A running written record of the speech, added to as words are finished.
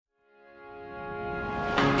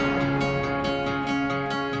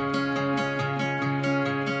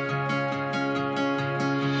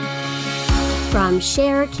From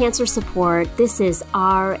Share Cancer Support, this is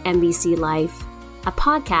our MBC Life, a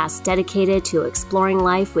podcast dedicated to exploring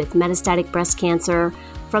life with metastatic breast cancer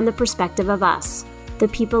from the perspective of us, the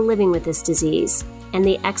people living with this disease, and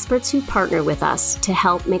the experts who partner with us to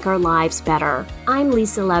help make our lives better. I'm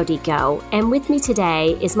Lisa Laudico, and with me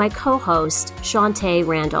today is my co-host, Shantae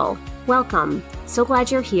Randall. Welcome. So glad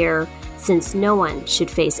you're here, since no one should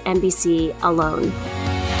face MBC alone.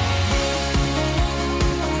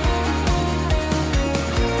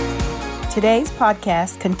 Today's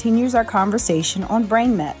podcast continues our conversation on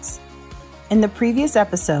brain mets. In the previous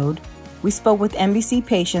episode, we spoke with MBC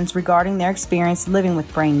patients regarding their experience living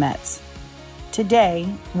with brain mets. Today,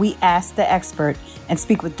 we ask the expert and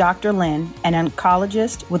speak with Dr. Lynn, an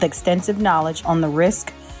oncologist with extensive knowledge on the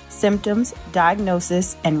risk, symptoms,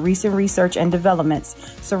 diagnosis, and recent research and developments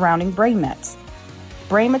surrounding brain mets.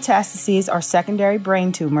 Brain metastases are secondary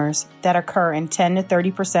brain tumors that occur in 10 to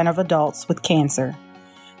 30% of adults with cancer.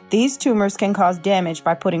 These tumors can cause damage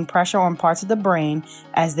by putting pressure on parts of the brain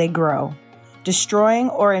as they grow, destroying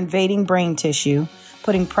or invading brain tissue,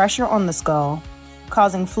 putting pressure on the skull,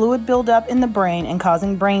 causing fluid buildup in the brain and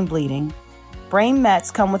causing brain bleeding. Brain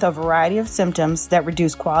mets come with a variety of symptoms that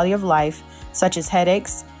reduce quality of life, such as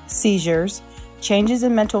headaches, seizures, changes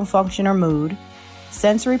in mental function or mood,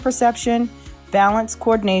 sensory perception, balance,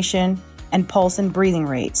 coordination, and pulse and breathing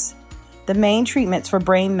rates. The main treatments for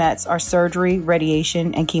brain mets are surgery,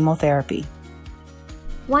 radiation, and chemotherapy.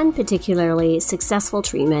 One particularly successful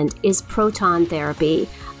treatment is proton therapy,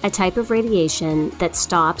 a type of radiation that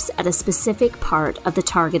stops at a specific part of the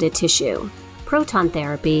targeted tissue. Proton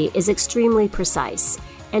therapy is extremely precise,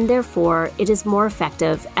 and therefore it is more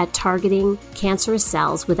effective at targeting cancerous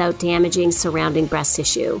cells without damaging surrounding breast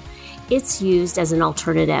tissue. It's used as an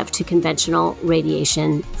alternative to conventional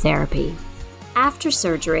radiation therapy. After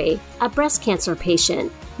surgery, a breast cancer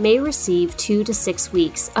patient may receive 2 to 6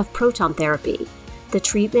 weeks of proton therapy. The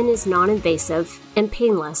treatment is non-invasive and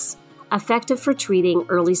painless, effective for treating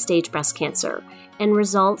early-stage breast cancer, and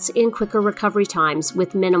results in quicker recovery times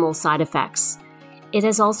with minimal side effects. It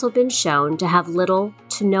has also been shown to have little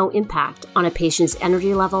to no impact on a patient's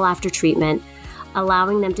energy level after treatment,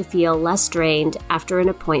 allowing them to feel less drained after an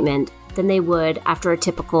appointment than they would after a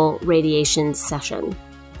typical radiation session.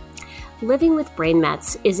 Living with brain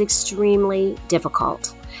mets is extremely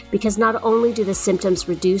difficult because not only do the symptoms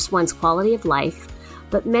reduce one's quality of life,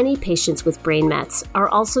 but many patients with brain mets are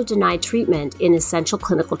also denied treatment in essential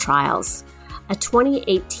clinical trials. A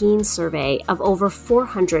 2018 survey of over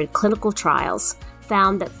 400 clinical trials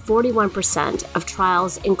found that 41% of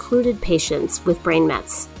trials included patients with brain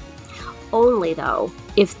mets. Only, though,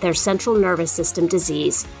 if their central nervous system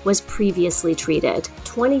disease was previously treated.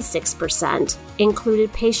 26%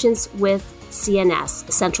 included patients with CNS,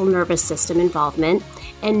 central nervous system involvement,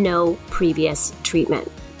 and no previous treatment.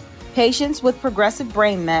 Patients with progressive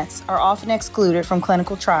brain mets are often excluded from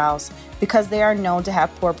clinical trials because they are known to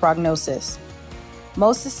have poor prognosis.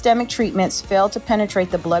 Most systemic treatments fail to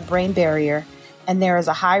penetrate the blood-brain barrier, and there is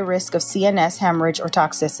a high risk of CNS hemorrhage or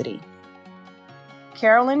toxicity.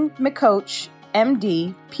 Carolyn McCoach,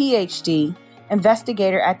 MD, PhD,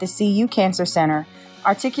 investigator at the CU Cancer Center,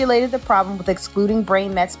 articulated the problem with excluding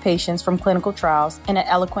brain mets patients from clinical trials in an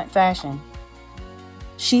eloquent fashion.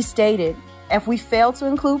 She stated, "If we fail to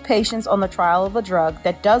include patients on the trial of a drug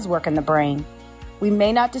that does work in the brain, we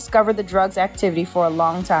may not discover the drug's activity for a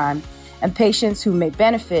long time, and patients who may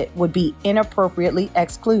benefit would be inappropriately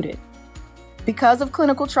excluded." Because of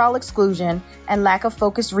clinical trial exclusion and lack of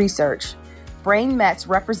focused research, brain mets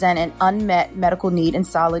represent an unmet medical need in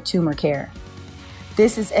solid tumor care.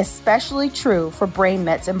 This is especially true for brain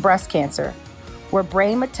mets in breast cancer, where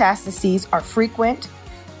brain metastases are frequent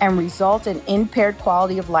and result in impaired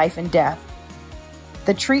quality of life and death.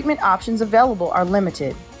 The treatment options available are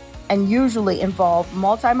limited and usually involve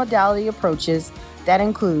multimodality approaches that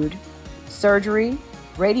include surgery,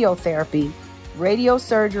 radiotherapy,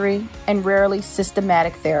 radiosurgery, and rarely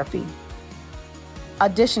systematic therapy.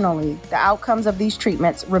 Additionally, the outcomes of these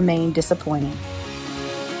treatments remain disappointing.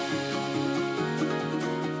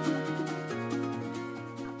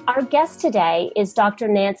 Our guest today is Dr.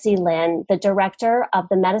 Nancy Lynn, the director of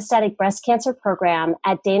the Metastatic Breast Cancer Program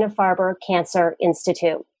at Dana-Farber Cancer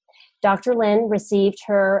Institute. Dr. Lynn received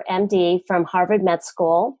her MD from Harvard Med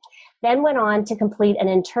School, then went on to complete an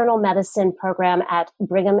internal medicine program at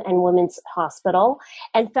Brigham and Women's Hospital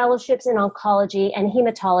and fellowships in oncology and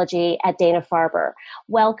hematology at Dana-Farber.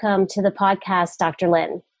 Welcome to the podcast, Dr.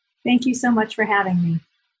 Lynn. Thank you so much for having me.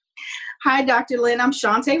 Hi, Dr. Lynn. I'm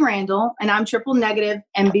Shantae Randall, and I'm triple negative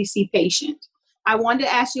MBC patient. I wanted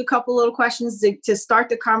to ask you a couple little questions to start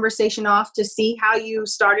the conversation off to see how you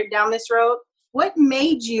started down this road. What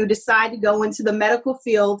made you decide to go into the medical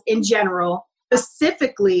field in general,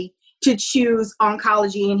 specifically to choose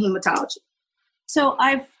oncology and hematology? So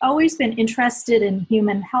I've always been interested in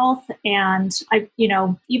human health. And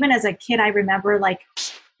even as a kid, I remember like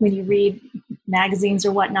when you read magazines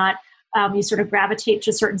or whatnot, you sort of gravitate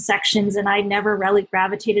to certain sections. And I never really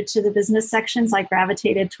gravitated to the business sections. I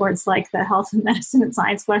gravitated towards like the health and medicine and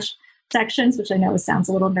science sections, which I know sounds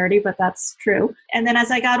a little nerdy, but that's true. And then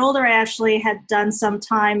as I got older, I actually had done some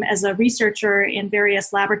time as a researcher in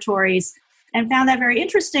various laboratories and found that very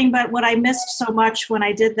interesting. But what I missed so much when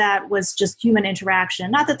I did that was just human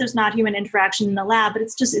interaction. Not that there's not human interaction in the lab, but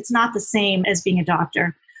it's not the same as being a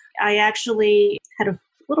doctor. I actually had a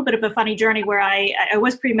little bit of a funny journey where I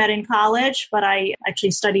was pre-med in college, but I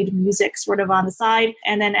actually studied music sort of on the side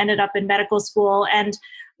and then ended up in medical school. And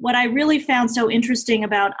what I really found so interesting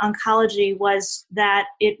about oncology was that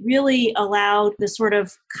it really allowed the sort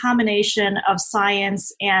of combination of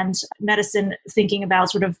science and medicine thinking about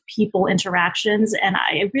sort of people interactions. And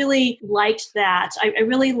I really liked that. I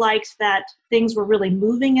really liked that things were really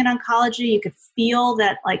moving in oncology. You could feel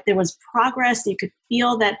that like there was progress. You could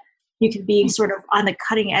feel that you could be sort of on the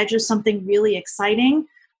cutting edge of something really exciting.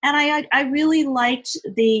 And I really liked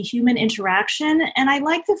the human interaction. And I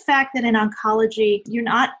like the fact that in oncology,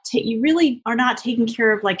 you really are not taking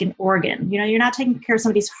care of like an organ. You're not taking care of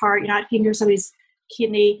somebody's heart. You're not taking care of somebody's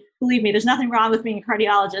kidney. Believe me, there's nothing wrong with being a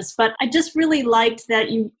cardiologist. But I just really liked that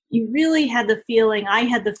you really had the feeling, I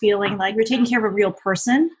had the feeling like you're taking care of a real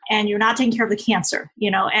person and you're not taking care of the cancer,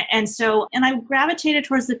 and I gravitated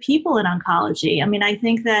towards the people in oncology. I mean, I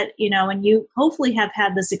think that, and you hopefully have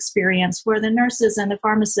had this experience where the nurses and the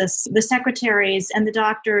pharmacists, the secretaries and the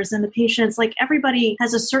doctors and the patients, like everybody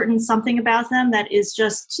has a certain something about them that is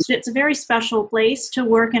just, it's a very special place to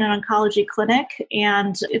work in an oncology clinic.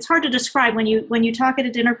 And it's hard to describe when you talk at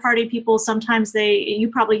a dinner party, people sometimes you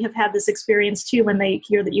probably have had this experience too when they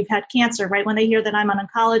hear that you've had cancer, right? When they hear that I'm an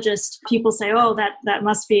oncologist, people say, oh, that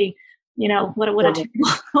must be, what a terrible,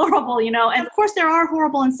 horrible, and of course there are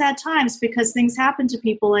horrible and sad times because things happen to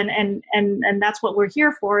people and that's what we're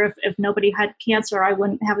here for. If nobody had cancer, I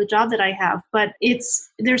wouldn't have the job that I have. But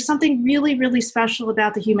there's something really, really special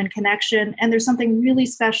about the human connection. And there's something really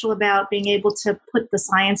special about being able to put the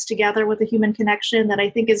science together with the human connection that I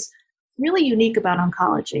think is really unique about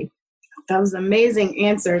oncology. That was an amazing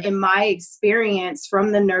answer. In my experience,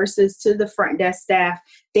 from the nurses to the front desk staff,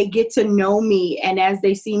 they get to know me. And as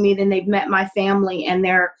they see me, then they've met my family and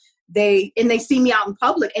they see me out in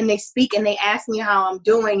public and they speak and they ask me how I'm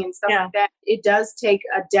doing and stuff like that. It does take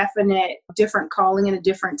a definite different calling and a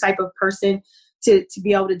different type of person to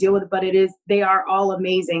be able to deal with it. But they are all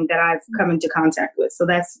amazing that I've come into contact with. So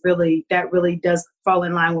that really does fall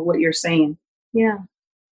in line with what you're saying. Yeah.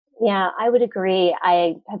 Yeah, I would agree.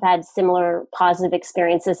 I have had similar positive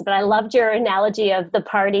experiences, but I loved your analogy of the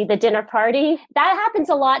dinner party. That happens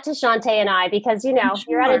a lot to Shantae and I because,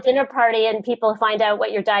 you're at a dinner party and people find out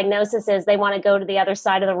what your diagnosis is. They want to go to the other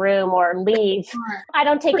side of the room or leave. Sure. I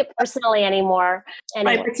don't take it personally anymore.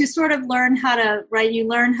 Anyway. Right, but you sort of learn you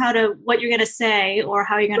learn what you're going to say or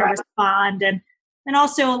how you're going to respond. And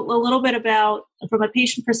also a little bit about, from a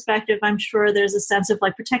patient perspective, I'm sure there's a sense of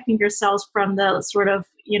like protecting yourselves from the sort of,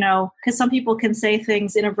 because some people can say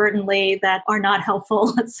things inadvertently that are not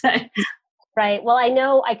helpful, let's say. Right. Well, I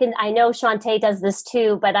know Shantae does this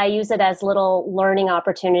too, but I use it as little learning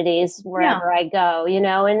opportunities wherever I go,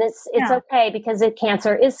 and it's okay because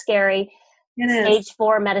cancer is scary. Stage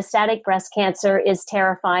 4 metastatic breast cancer is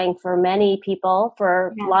terrifying for many people,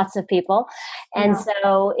 for lots of people. And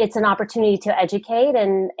so it's an opportunity to educate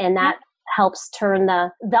and that helps turn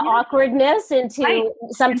the awkwardness into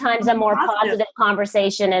sometimes a more positive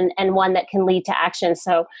conversation and one that can lead to action.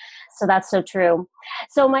 So that's so true.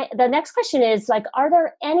 So the next question is are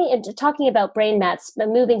there any, talking about brain mets,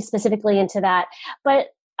 moving specifically into that, but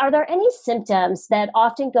are there any symptoms that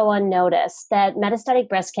often go unnoticed that metastatic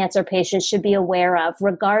breast cancer patients should be aware of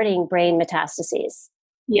regarding brain metastases?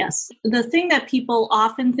 Yes. The thing that people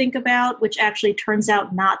often think about, which actually turns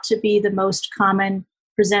out not to be the most common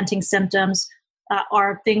presenting symptoms,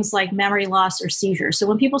 are things like memory loss or seizure. So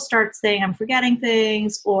when people start saying, I'm forgetting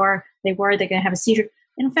things, or they worry they're going to have a seizure,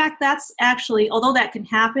 in fact, that's actually, although that can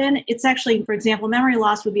happen, it's actually, for example, memory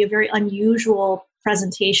loss would be a very unusual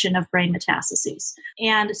presentation of brain metastases.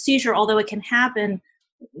 And seizure, although it can happen,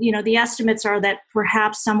 the estimates are that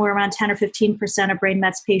perhaps somewhere around 10 or 15% of brain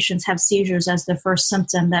mets patients have seizures as the first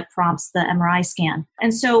symptom that prompts the MRI scan.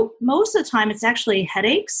 And so most of the time, it's actually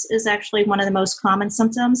headaches is actually one of the most common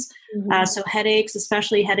symptoms. Mm-hmm. So headaches,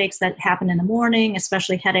 especially headaches that happen in the morning,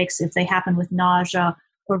 especially headaches if they happen with nausea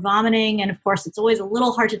or vomiting. And of course, it's always a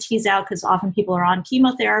little hard to tease out because often people are on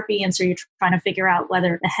chemotherapy. And so you're trying to figure out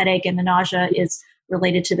whether the headache and the nausea is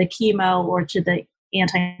related to the chemo or to the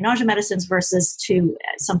anti-nausea medicines versus to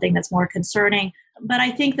something that's more concerning. But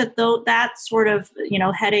I think that though that sort of,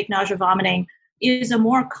 headache, nausea, vomiting is a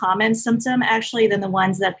more common symptom actually than the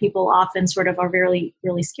ones that people often sort of are really,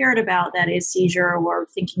 really scared about, that is seizure or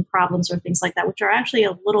thinking problems or things like that, which are actually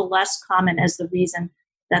a little less common as the reason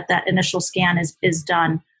that initial scan is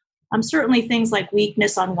done. Certainly things like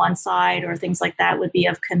weakness on one side or things like that would be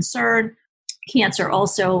of concern. Cancer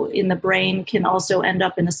also in the brain can also end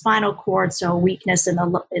up in the spinal cord, so weakness in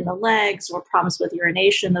the legs or problems with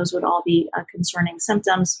urination, those would all be concerning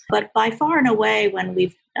symptoms. But by far and away, when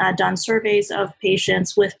we've done surveys of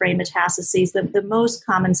patients with brain metastases, the most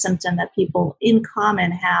common symptom that people in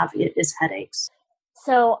common have is headaches.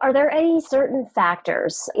 So are there any certain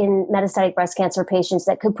factors in metastatic breast cancer patients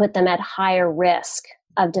that could put them at higher risk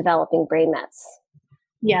of developing brain mets?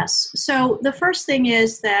 Yes. So the first thing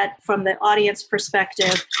is that from the audience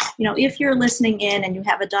perspective, if you're listening in and you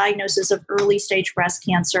have a diagnosis of early stage breast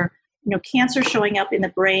cancer, cancer showing up in the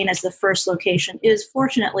brain as the first location is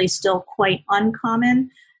fortunately still quite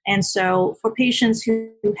uncommon. And so for patients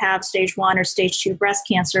who have stage 1 or stage 2 breast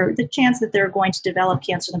cancer, the chance that they're going to develop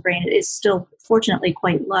cancer in the brain is still fortunately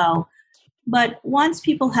quite low. But once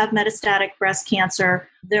people have metastatic breast cancer,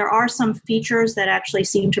 there are some features that actually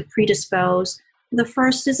seem to predispose. The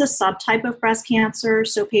first is a subtype of breast cancer.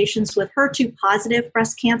 So patients with HER2 positive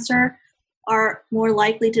breast cancer are more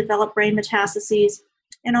likely to develop brain metastases,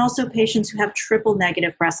 and also patients who have triple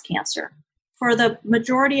negative breast cancer. For the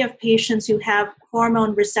majority of patients who have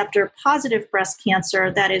hormone receptor positive breast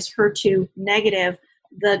cancer, that is HER2 negative,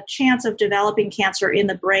 the chance of developing cancer in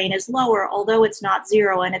the brain is lower, although it's not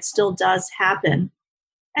zero, and it still does happen.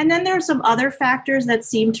 And then there are some other factors that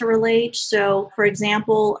seem to relate. So, for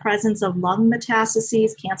example, presence of lung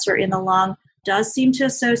metastases, cancer in the lung, does seem to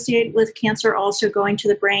associate with cancer also going to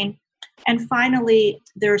the brain. And finally,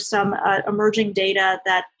 there's some emerging data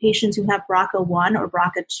that patients who have BRCA1 or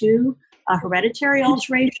BRCA2 hereditary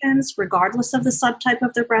alterations, regardless of the subtype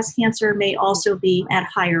of their breast cancer, may also be at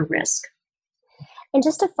higher risk. And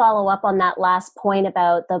just to follow up on that last point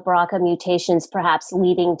about the BRCA mutations perhaps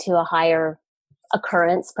leading to a higher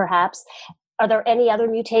occurrence, perhaps, are there any other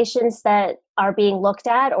mutations that are being looked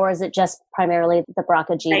at, or is it just primarily the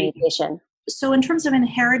BRCA gene mutation? So in terms of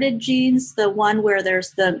inherited genes, the one where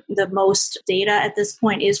there's the most data at this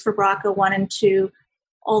point is for BRCA1 and 2,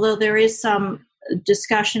 although there is some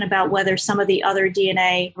discussion about whether some of the other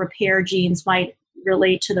DNA repair genes might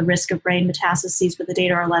relate to the risk of brain metastases, but the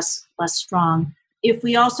data are less strong. If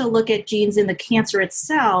we also look at genes in the cancer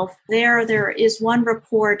itself, there is one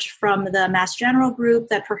report from the Mass General group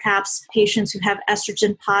that perhaps patients who have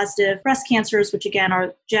estrogen-positive breast cancers, which again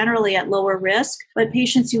are generally at lower risk, but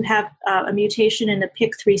patients who have a mutation in the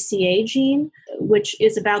PIK3CA gene, which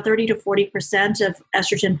is about 30 to 40% of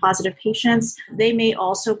estrogen-positive patients, they may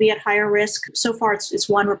also be at higher risk. So far, it's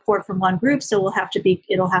one report from one group, so it'll have to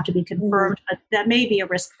be confirmed, but that may be a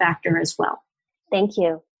risk factor as well. Thank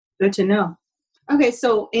you. Good to know. Okay,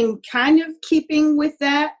 so in kind of keeping with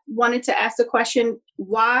that, wanted to ask the question,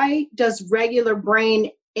 why does regular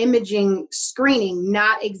brain imaging screening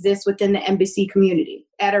not exist within the MBC community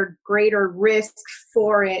at a greater risk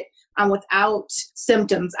for it without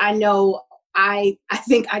symptoms? I know I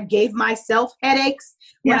think I gave myself headaches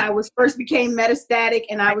when I first became metastatic,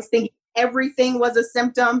 and I was thinking everything was a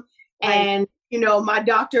symptom. Right. And, my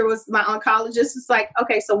oncologist was like,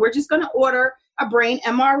 okay, so we're just going to order a brain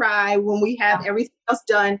MRI when we have everything else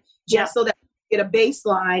done, just so that we get a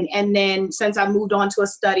baseline. And then since I moved on to a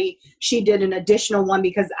study, she did an additional one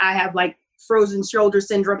because I have like frozen shoulder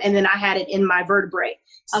syndrome, and then I had it in my vertebrae.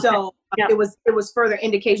 Okay. So it was further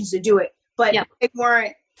indications to do it, but they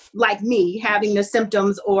weren't like me having the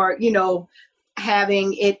symptoms or,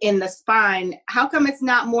 having it in the spine. How come it's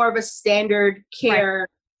not more of a standard care? Right.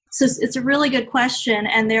 So it's a really good question,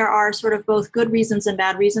 and there are sort of both good reasons and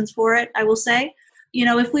bad reasons for it, I will say.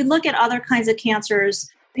 If we look at other kinds of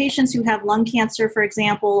cancers, patients who have lung cancer, for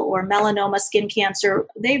example, or melanoma skin cancer,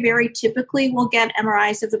 they very typically will get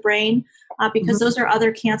MRIs of the brain because those are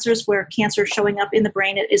other cancers where cancer showing up in the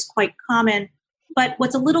brain is quite common. But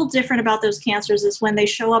what's a little different about those cancers is when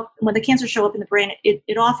the cancers show up in the brain,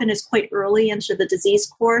 it often is quite early into the disease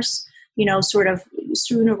course. Sort of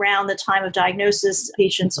soon around the time of diagnosis,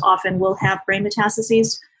 patients often will have brain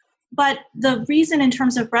metastases. But the reason in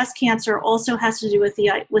terms of breast cancer also has to do with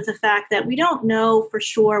the fact that we don't know for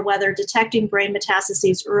sure whether detecting brain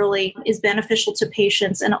metastases early is beneficial to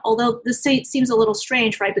patients. And although this seems a little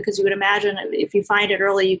strange, right, because you would imagine if you find it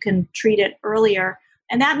early, you can treat it earlier.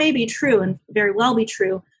 And that may be true and very well be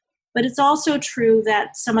true. But it's also true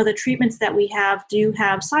that some of the treatments that we have do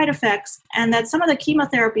have side effects, and that some of the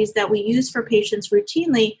chemotherapies that we use for patients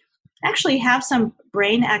routinely actually have some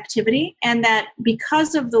brain activity, and that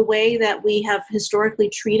because of the way that we have historically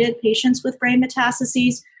treated patients with brain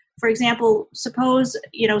metastases, for example, suppose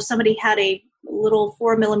somebody had a little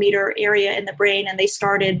 4 millimeter area in the brain and they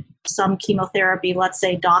started some chemotherapy, let's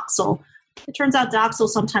say Doxil. It turns out Doxil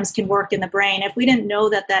sometimes can work in the brain. If we didn't know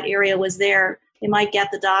that that area was there, they might get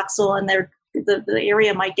the Doxil and the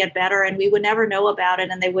area might get better, and we would never know about it,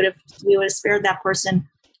 and we would have spared that person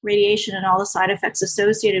radiation and all the side effects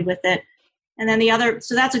associated with it. And then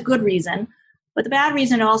so that's a good reason. But the bad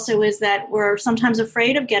reason also is that we're sometimes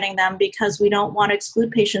afraid of getting them because we don't want to exclude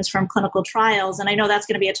patients from clinical trials. And I know that's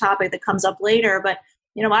going to be a topic that comes up later, but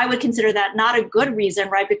I would consider that not a good reason,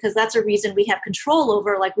 right? Because that's a reason we have control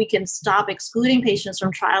over, like we can stop excluding patients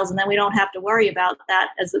from trials, and then we don't have to worry about that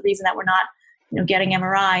as the reason that we're not getting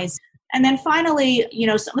MRIs. And then finally,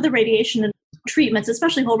 some of the radiation treatments,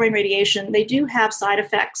 especially whole brain radiation, they do have side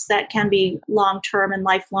effects that can be long-term and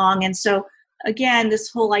lifelong. And so again, this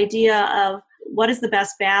whole idea of what is the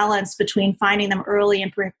best balance between finding them early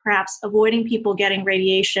and perhaps avoiding people getting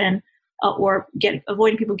radiation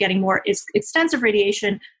avoiding people getting more extensive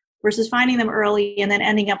radiation versus finding them early and then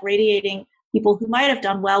ending up radiating people who might have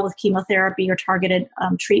done well with chemotherapy or targeted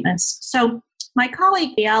treatments. So my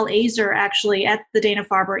colleague, Eyal Azer, actually at the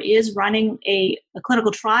Dana-Farber is running a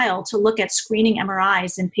clinical trial to look at screening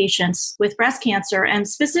MRIs in patients with breast cancer, and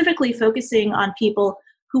specifically focusing on people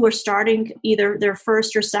who are starting either their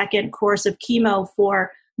first or second course of chemo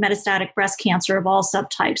for metastatic breast cancer of all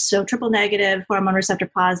subtypes. So triple negative, hormone receptor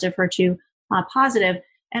positive, HER2 positive.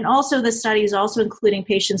 And also the study is also including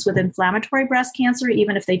patients with inflammatory breast cancer,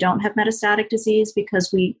 even if they don't have metastatic disease, because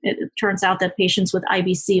it turns out that patients with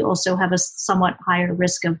IBC also have a somewhat higher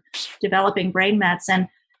risk of developing brain mets. And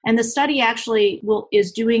the study actually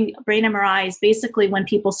is doing brain MRIs basically when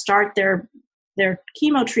people start their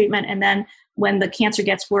chemo treatment, and then when the cancer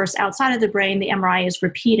gets worse outside of the brain, the MRI is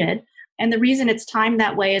repeated. And the reason it's timed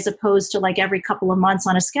that way as opposed to like every couple of months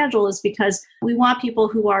on a schedule is because we want people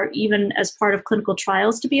who are even as part of clinical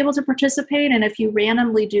trials to be able to participate. And if you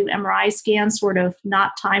randomly do MRI scans sort of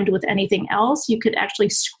not timed with anything else, you could actually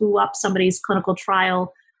screw up somebody's clinical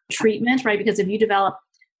trial treatment, right? Because if you did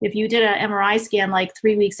an MRI scan like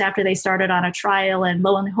 3 weeks after they started on a trial and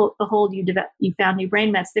lo and behold, you found new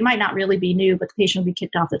brain mets, they might not really be new, but the patient will be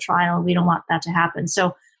kicked off the trial. We don't want that to happen.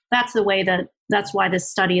 So that's why this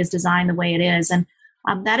study is designed the way it is. And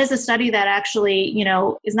that is a study that actually,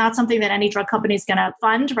 is not something that any drug company is going to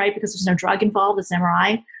fund, right? Because there's no drug involved. It's an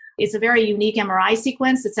MRI. It's a very unique MRI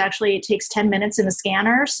sequence. It takes 10 minutes in the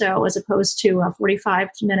scanner. So as opposed to 45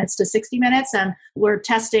 minutes to 60 minutes. And we're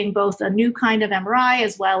testing both a new kind of MRI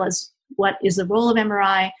as well as what is the role of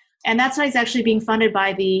MRI. And that study is actually being funded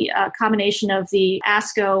by the combination of the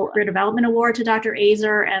ASCO Career Development Award to Dr.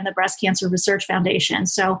 Azer and the Breast Cancer Research Foundation.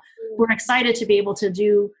 So we're excited to be able to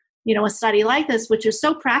do, a study like this, which is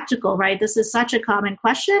so practical, right? This is such a common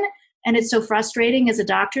question. And it's so frustrating as a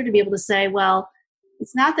doctor to be able to say, well,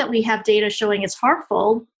 it's not that we have data showing it's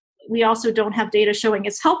harmful. We also don't have data showing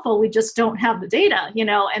it's helpful. We just don't have the data,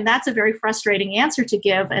 and that's a very frustrating answer to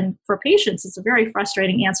give. And for patients, it's a very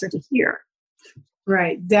frustrating answer to hear.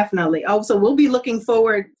 Right, definitely. Oh, so we'll be looking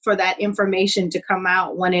forward for that information to come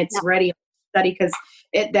out when it's ready to study, because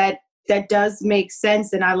that does make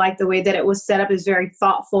sense. And I like the way that it was set up is very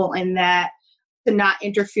thoughtful, in that to not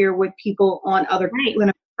interfere with people on other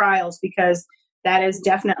clinical trials, because that is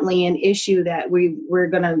definitely an issue that we're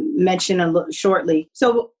going to mention a little shortly.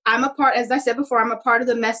 So as I said before, I'm a part of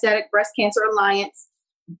the Metastatic Breast Cancer Alliance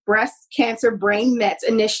Breast Cancer Brain Mets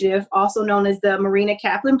Initiative, also known as the Marina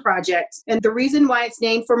Kaplan Project. And the reason why it's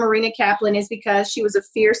named for Marina Kaplan is because she was a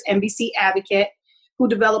fierce MBC advocate who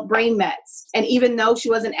developed brain mets. And even though she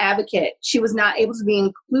was an advocate, she was not able to be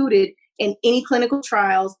included in any clinical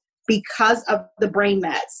trials because of the brain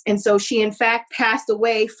mets. And so she, in fact, passed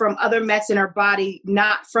away from other mets in her body,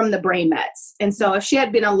 not from the brain mets. And so if she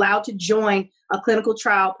had been allowed to join a clinical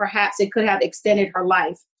trial, perhaps it could have extended her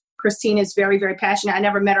life. Christine is very, very passionate. I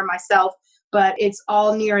never met her myself, but it's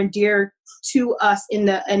all near and dear to us in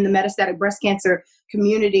the metastatic breast cancer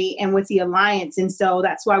community and with the Alliance. And so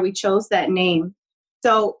that's why we chose that name.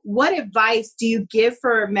 So what advice do you give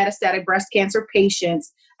for metastatic breast cancer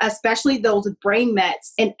patients, especially those with brain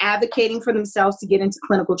mets, and advocating for themselves to get into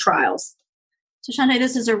clinical trials? So Shantae,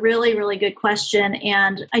 this is a really, really good question.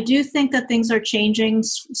 And I do think that things are changing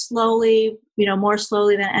slowly, more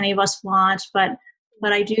slowly than any of us want, but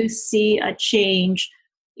I do see a change.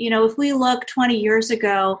 If we look 20 years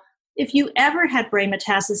ago, if you ever had brain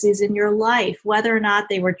metastases in your life, whether or not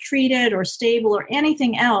they were treated or stable or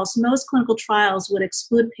anything else, most clinical trials would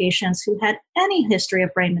exclude patients who had any history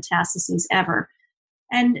of brain metastases ever.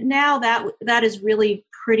 And now that is really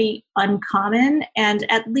pretty uncommon.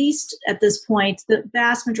 And at least at this point, the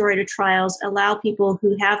vast majority of trials allow people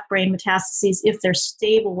who have brain metastases if they're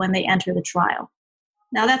stable when they enter the trial.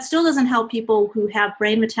 Now, that still doesn't help people who have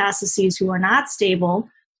brain metastases who are not stable.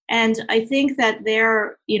 And I think that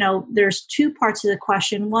there's two parts to the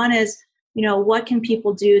question. One is, what can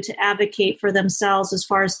people do to advocate for themselves as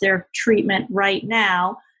far as their treatment right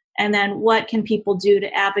now? And then what can people do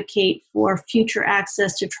to advocate for future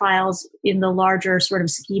access to trials in the larger sort of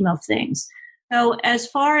scheme of things? So as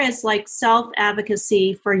far as like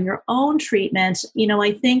self-advocacy for your own treatment,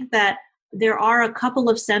 I think that there are a couple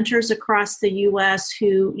of centers across the U.S.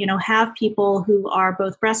 who, have people who are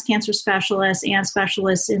both breast cancer specialists and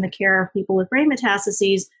specialists in the care of people with brain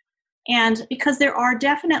metastases. And because there are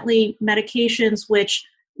definitely medications which,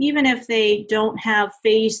 even if they don't have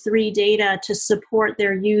phase 3 data to support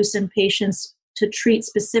their use in patients to treat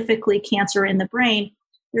specifically cancer in the brain,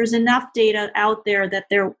 there's enough data out there that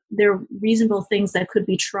they're reasonable things that could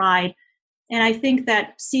be tried. And I think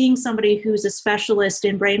that seeing somebody who's a specialist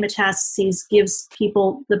in brain metastases gives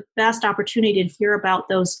people the best opportunity to hear about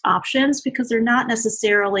those options, because they're not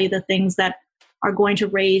necessarily the things that are going to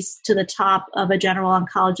raise to the top of a general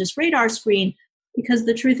oncologist radar screen, because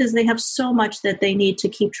the truth is they have so much that they need to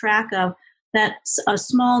keep track of that a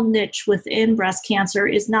small niche within breast cancer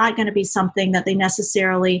is not going to be something that they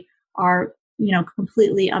necessarily are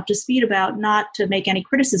completely up to speed about. Not to make any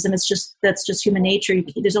criticism, that's just human nature.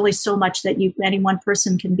 There's only so much that any one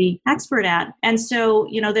person can be expert at. And so,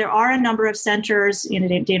 there are a number of centers,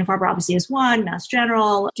 Dana-Farber obviously is one, Mass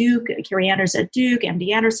General, Duke, Carrie Anders at Duke,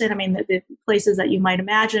 MD Anderson, the places that you might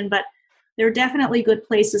imagine, but there are definitely good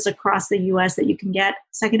places across the U.S. that you can get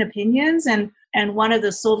second opinions. And one of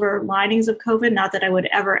the silver linings of COVID, not that I would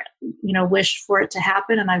ever, wish for it to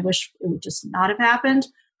happen, and I wish it would just not have happened,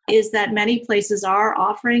 is that many places are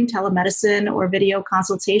offering telemedicine or video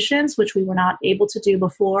consultations, which we were not able to do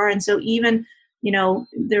before. And so even,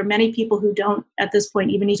 there are many people who don't at this point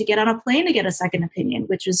even need to get on a plane to get a second opinion,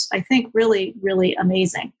 which is, I think, really, really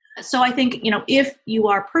amazing. So I think, if you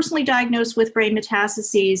are personally diagnosed with brain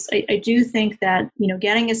metastases, I do think that,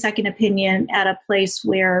 getting a second opinion at a place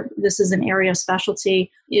where this is an area of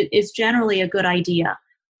specialty is generally a good idea.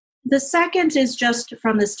 The second is just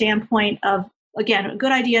from the standpoint of, again, a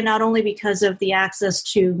good idea not only because of the access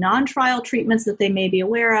to non-trial treatments that they may be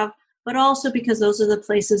aware of, but also because those are the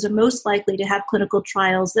places that are most likely to have clinical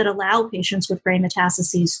trials that allow patients with brain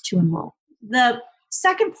metastases to enroll. The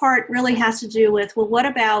second part really has to do with,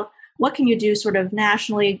 what can you do sort of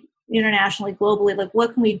nationally, internationally, globally? Like,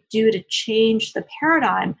 what can we do to change the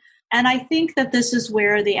paradigm? And I think that this is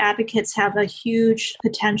where the advocates have a huge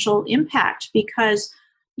potential impact because,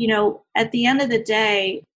 at the end of the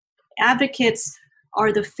day, advocates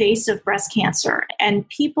are the face of breast cancer, and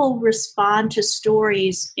people respond to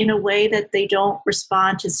stories in a way that they don't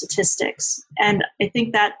respond to statistics. And I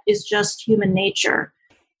think that is just human nature.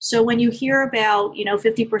 So when you hear about,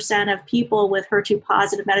 50% of people with HER2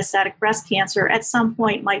 positive metastatic breast cancer at some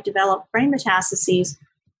point might develop brain metastases,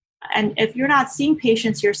 and if you're not seeing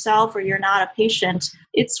patients yourself or you're not a patient,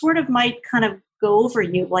 it sort of might kind of go over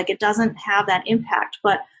you, like it doesn't have that impact.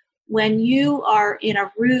 But when you are in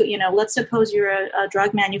a room, let's suppose you're a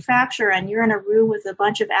drug manufacturer and you're in a room with a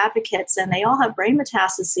bunch of advocates and they all have brain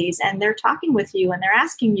metastases and they're talking with you and they're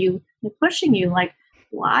asking you, they're pushing you, like,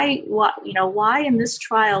 why in this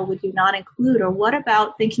trial would you not include, or what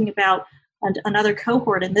about thinking about another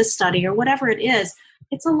cohort in this study, or whatever it is,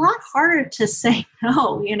 it's a lot harder to say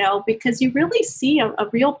no, because you really see a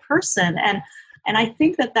real person. And I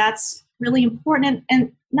think that that's really important.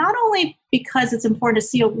 And not only because it's important to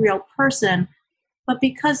see a real person, but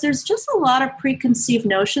because there's just a lot of preconceived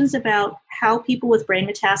notions about how people with brain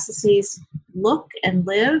metastases look and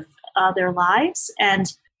live their lives.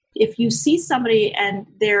 And if you see somebody and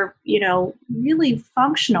they're, really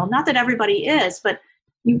functional, not that everybody is, but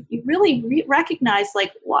you really recognize,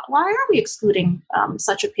 like, why are we excluding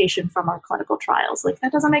such a patient from our clinical trials? Like,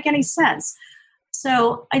 that doesn't make any sense.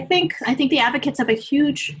 So I think the advocates have a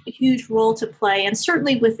huge, huge role to play, and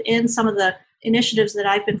certainly within some of the initiatives that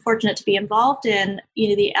I've been fortunate to be involved in,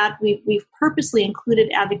 we've purposely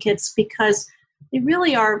included advocates because they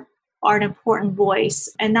really are an important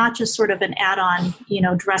voice and not just sort of an add-on,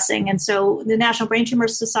 dressing. And so the National Brain Tumor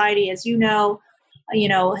Society, as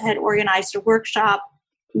had organized a workshop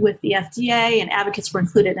with the FDA, and advocates were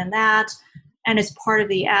included in that. And as part of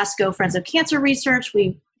the ASCO Friends of Cancer Research,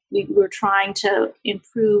 we we're trying to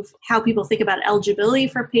improve how people think about eligibility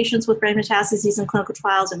for patients with brain metastases in clinical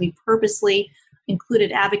trials, and we purposely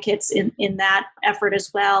included advocates in that effort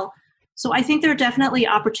as well. So I think there are definitely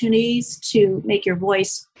opportunities to make your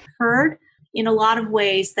voice heard in a lot of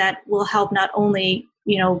ways that will help not only,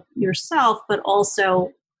 yourself, but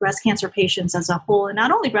also breast cancer patients as a whole. And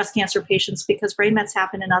not only breast cancer patients, because brain mets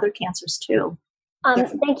happen in other cancers too.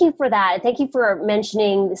 Thank you for that. Thank you for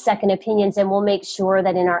mentioning second opinions, and we'll make sure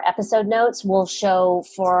that in our episode notes, we'll show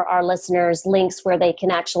for our listeners links where they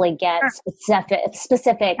can actually get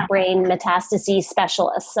specific brain metastases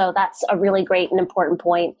specialists. So that's a really great and important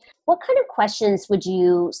point. What kind of questions would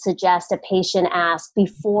you suggest a patient ask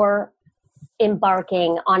before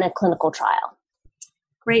embarking on a clinical trial?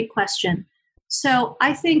 Great question. So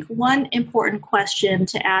I think one important question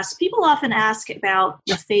to ask, people often ask about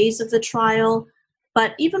the phase of the trial,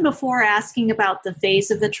 but even before asking about the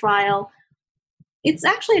phase of the trial, it's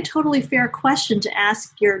actually a totally fair question to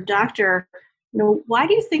ask your doctor, why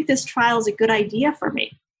do you think this trial is a good idea for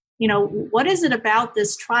me? What is it about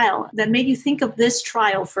this trial that made you think of this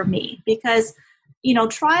trial for me? Because,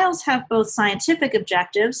 trials have both scientific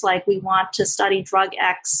objectives, like we want to study drug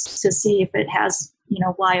X to see if it has,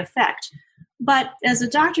 Y effect. But as a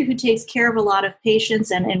doctor who takes care of a lot of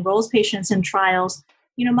patients and enrolls patients in trials,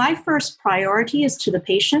 my first priority is to the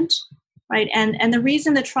patient, right? And the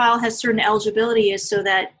reason the trial has certain eligibility is so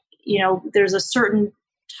that, there's a certain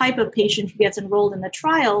type of patient who gets enrolled in the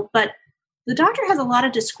trial, but the doctor has a lot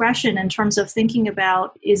of discretion in terms of thinking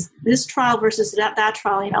about, is this trial versus that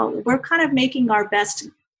trial, we're kind of making our best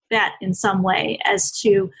bet in some way as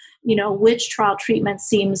to, which trial treatment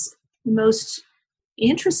seems most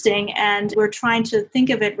interesting, and we're trying to think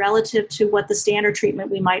of it relative to what the standard treatment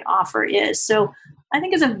we might offer is. So I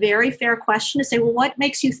think it's a very fair question to say, well, what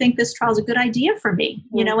makes you think this trial is a good idea for me?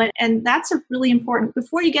 And that's a really important,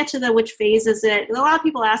 before you get to the which phase is it, a lot of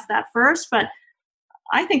people ask that first, but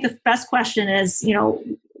I think the best question is,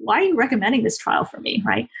 why are you recommending this trial for me,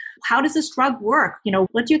 right? How does this drug work?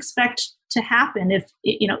 What do you expect to happen if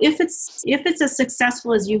it's as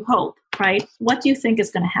successful as you hope, right? What do you think is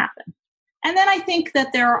going to happen? And then I think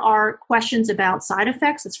that there are questions about side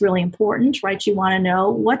effects. It's really important, right? You want to know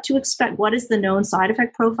what to expect. What is the known side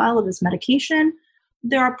effect profile of this medication?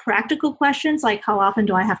 There are practical questions like, how often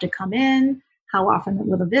do I have to come in? How often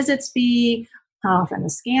will the visits be? How often the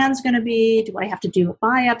scan's going to be? Do I have to do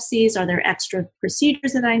biopsies? Are there extra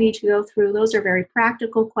procedures that I need to go through? Those are very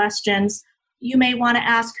practical questions. You may want to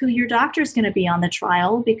ask who your doctor is going to be on the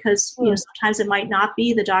trial, because sometimes it might not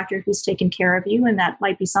be the doctor who's taking care of you, and that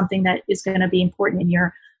might be something that is going to be important in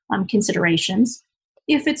your considerations.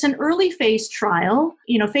 If it's an early phase trial,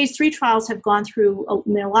 phase 3 trials have gone through,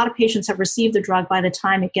 a lot of patients have received the drug by the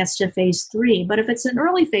time it gets to phase 3. But if it's an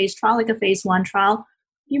early phase trial, like a phase 1 trial,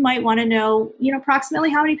 you might want to know,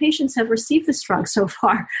 approximately how many patients have received this drug so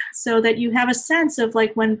far, so that you have a sense of,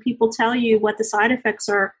 like, when people tell you what the side effects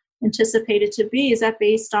are anticipated to be, is that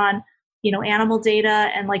based on animal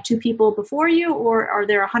data and like 2 people before you, or are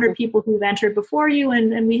there 100 people who've entered before you,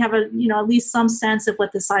 and we have at least some sense of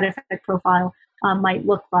what the side effect profile might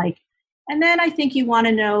look like. And then I think you want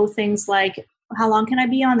to know things like, how long can I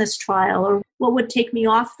be on this trial, or what would take me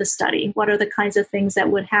off the study? What are the kinds of things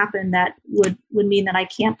that would happen that would mean that I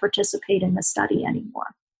can't participate in the study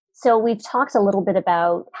anymore? So we've talked a little bit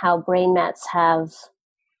about how brain mets have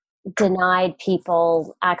denied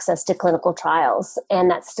people access to clinical trials,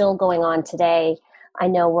 and that's still going on today. I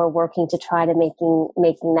know we're working to try to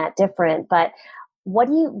making that different, but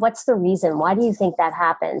what's the reason? Why do you think that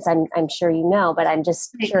happens? I'm sure you know, but I'm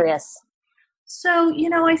just curious. So,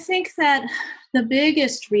 I think that the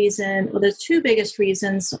biggest reason, or the 2 biggest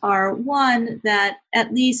reasons, are one, that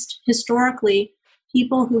at least historically,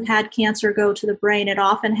 people who had cancer go to the brain, it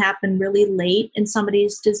often happened really late in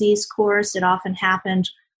somebody's disease course. It often happened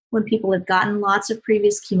when people had gotten lots of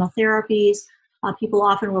previous chemotherapies. People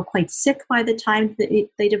often were quite sick by the time that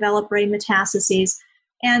they developed brain metastases,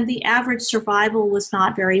 and the average survival was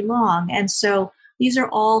not very long. And so these are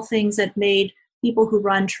all things that made people who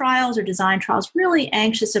run trials or design trials really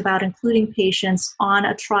anxious about including patients on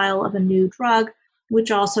a trial of a new drug, which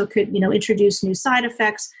also could, introduce new side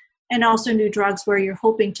effects, and also new drugs where you're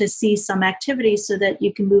hoping to see some activity so that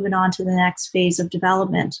you can move it on to the next phase of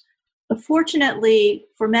development. But fortunately,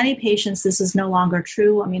 for many patients, this is no longer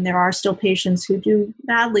true. I mean, there are still patients who do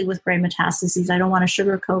badly with brain metastases. I don't want to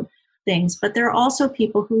sugarcoat things, but there are also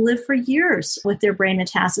people who live for years with their brain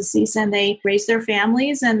metastases, and they raise their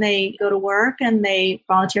families, and they go to work, and they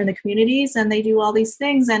volunteer in the communities, and they do all these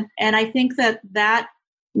things. And I think that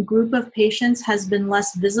group of patients has been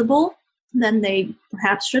less visible than they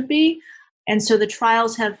perhaps should be. And so the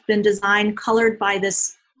trials have been designed, colored by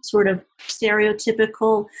this sort of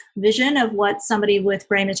stereotypical vision of what somebody with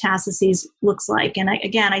brain metastases looks like. And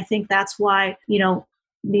I think that's why,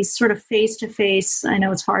 these sort of face-to-face, I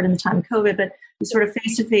know it's hard in the time of COVID, but these sort of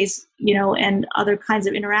face-to-face, and other kinds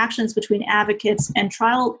of interactions between advocates and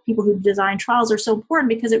people who design trials are so important,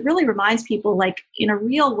 because it really reminds people, like, in a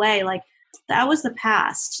real way, like, that was the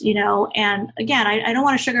past, and again, I don't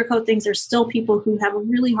want to sugarcoat things. There's still people who have a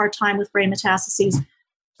really hard time with brain metastases,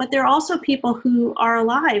 but there are also people who are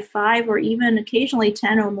alive 5 or even occasionally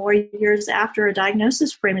 10 or more years after a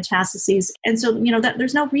diagnosis of brain metastases. And so, that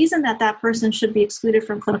there's no reason that person should be excluded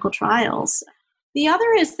from clinical trials. The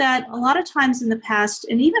other is that a lot of times in the past,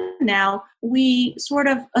 and even now, we sort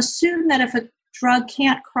of assume that if a drug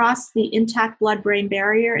can't cross the intact blood-brain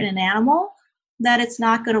barrier in an animal, that it's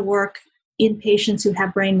not going to work in patients who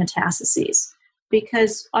have brain metastases.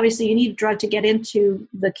 Because obviously you need a drug to get into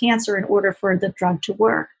the cancer in order for the drug to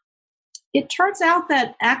work. It turns out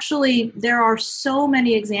that actually there are so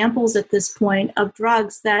many examples at this point of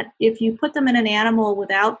drugs that if you put them in an animal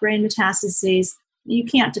without brain metastases, you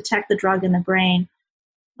can't detect the drug in the brain.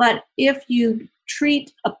 But if you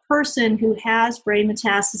treat a person who has brain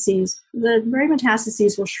metastases, the brain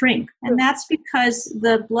metastases will shrink. And that's because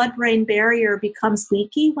the blood-brain barrier becomes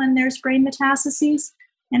leaky when there's brain metastases.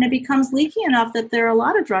 And it becomes leaky enough that there are a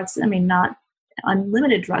lot of drugs, not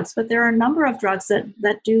unlimited drugs, but there are a number of drugs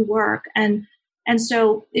that do work. And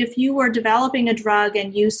so if you were developing a drug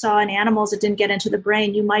and you saw in animals it didn't get into the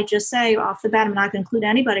brain, you might just say off the bat, I'm not going to include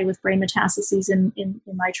anybody with brain metastases in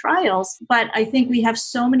my trials. But I think we have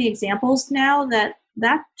so many examples now that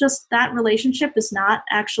relationship is not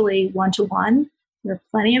actually one-to-one. There are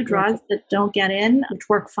plenty of drugs that don't get in, which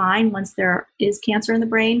work fine once there is cancer in the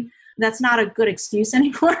brain. That's not a good excuse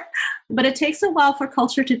anymore, but it takes a while for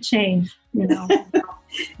culture to change,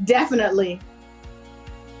 Definitely.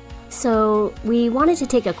 So we wanted to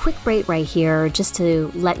take a quick break right here just to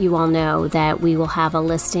let you all know that we will have a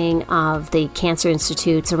listing of the cancer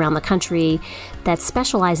institutes around the country that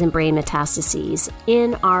specialize in brain metastases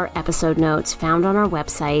in our episode notes found on our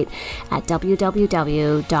website at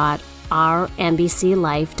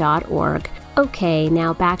www.rmbclife.org. Okay,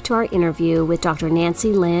 now back to our interview with Dr.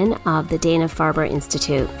 Nancy Lin of the Dana-Farber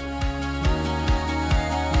Institute.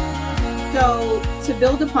 So, to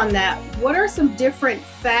build upon that, what are some different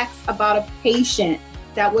facts about a patient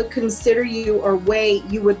that would consider you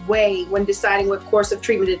would weigh when deciding what course of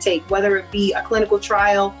treatment to take, whether it be a clinical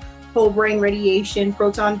trial, whole brain radiation,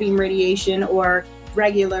 proton beam radiation,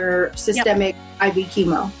 regular systemic IV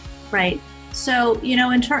chemo? Right. So,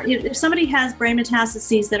 if somebody has brain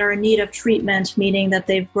metastases that are in need of treatment, meaning that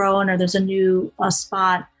they've grown or there's a new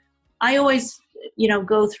spot, I always,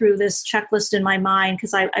 go through this checklist in my mind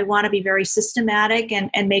because I want to be very systematic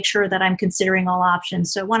and make sure that I'm considering all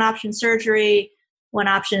options. So one option, surgery. One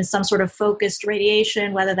option is some sort of focused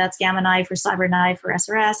radiation, whether that's gamma knife or cyber knife or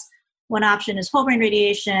SRS. One option is whole brain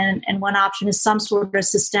radiation, and one option is some sort of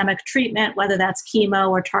systemic treatment, whether that's chemo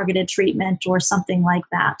or targeted treatment or something like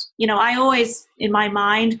that. I always, in my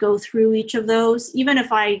mind, go through each of those, even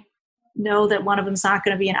if I know that one of them is not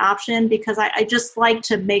going to be an option, because I just like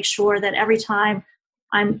to make sure that every time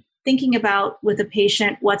I'm thinking about with a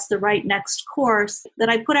patient what's the right next course, that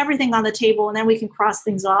I put everything on the table and then we can cross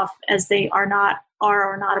things off as they are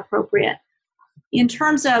or not appropriate. In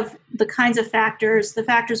terms of the kinds of factors, the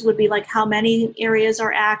factors would be like how many areas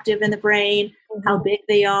are active in the brain, how big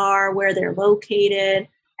they are, where they're located,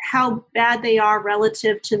 how bad they are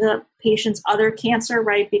relative to the patient's other cancer,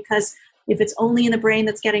 right? Because if it's only in the brain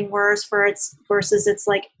that's getting worse versus it's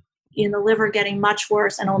like in the liver getting much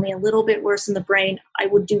worse and only a little bit worse in the brain, I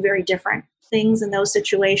would do very different things in those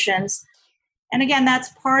situations. And again, that's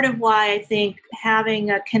part of why I think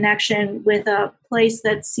having a connection with a place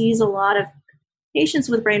that sees a lot of patients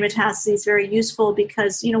with brain metastases is very useful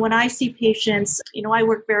because, when I see patients, I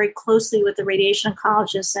work very closely with the radiation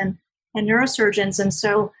oncologists and neurosurgeons. And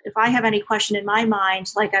so if I have any question in my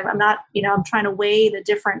mind, like I'm not, I'm trying to weigh the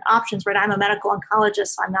different options, right? I'm a medical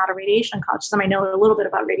oncologist. I'm not a radiation oncologist. I know a little bit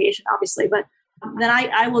about radiation, obviously, but then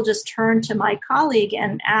I will just turn to my colleague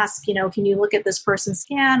and ask, can you look at this person's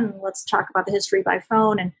scan? And let's talk about the history by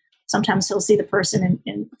phone. And sometimes he'll see the person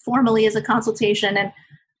in formally as a consultation.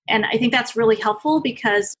 And I think that's really helpful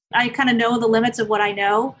because I kind of know the limits of what I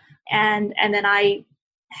know. And then I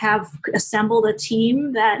have assembled a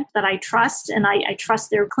team that I trust, and I trust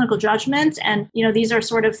their clinical judgment. And, these are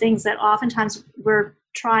sort of things that oftentimes we're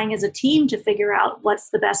trying as a team to figure out what's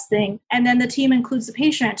the best thing. And then the team includes the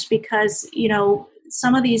patient because,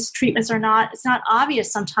 some of these treatments it's not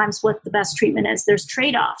obvious sometimes what the best treatment is. There's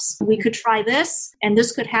trade-offs. We could try this and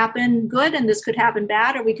this could happen good and this could happen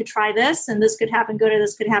bad, or we could try this and this could happen good or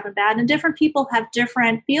this could happen bad. And different people have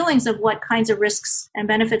different feelings of what kinds of risks and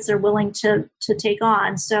benefits they're willing to take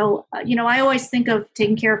on. So, I always think of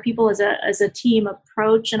taking care of people as a team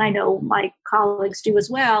approach, and I know my colleagues do as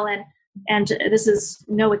well. And this is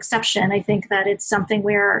no exception. I think that it's something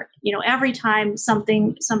where, every time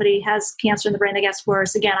somebody has cancer in the brain that gets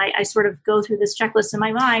worse, again, I sort of go through this checklist in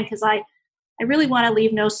my mind because I really want to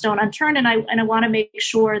leave no stone unturned. And I want to make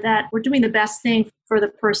sure that we're doing the best thing for the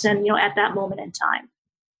person, at that moment in time.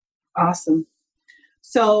 Awesome.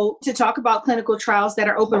 So to talk about clinical trials that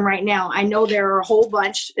are open right now, I know there are a whole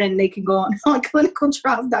bunch and they can go on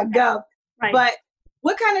clinicaltrials.gov, Right. But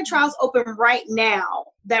what kind of trials open right now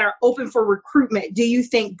that are open for recruitment do you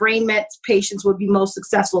think brain mets patients would be most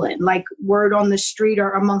successful in, like word on the street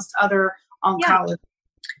or amongst other oncologists? Yeah.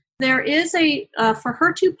 There is for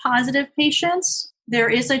HER2 positive patients, there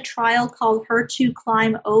is a trial called HER2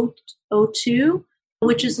 Climb 02,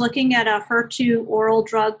 which is looking at a HER2 oral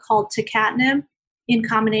drug called tucatinib in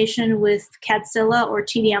combination with Kadcyla or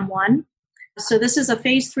TDM1. So this is a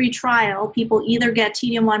phase 3 trial. People either get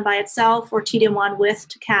TDM1 by itself or TDM1 with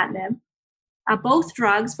tucatinib. Both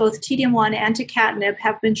drugs, both TDM1 and tucatinib,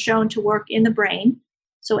 have been shown to work in the brain.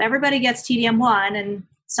 So everybody gets TDM1 and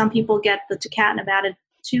some people get the tucatinib added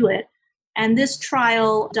to it. And this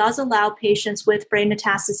trial does allow patients with brain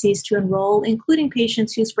metastases to enroll, including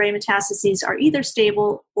patients whose brain metastases are either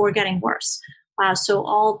stable or getting worse. So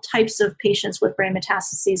all types of patients with brain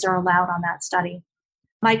metastases are allowed on that study.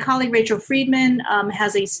 My colleague Rachel Friedman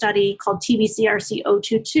has a study called TBCRC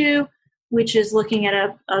 022, which is looking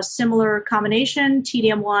at a similar combination,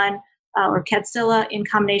 TDM1 or Kadcyla in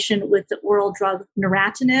combination with the oral drug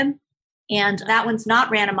neratinib. And that one's not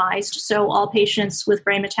randomized, so all patients with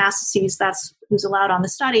brain metastases, that's who's allowed on the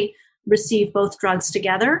study, receive both drugs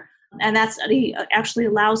together. And that study actually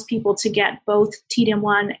allows people to get both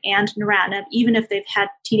TDM1 and neratinib, even if they've had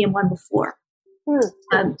TDM1 before.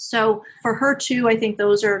 So for HER2, I think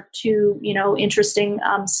those are two, interesting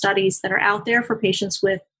studies that are out there for patients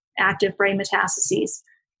with active brain metastases.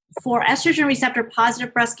 For estrogen receptor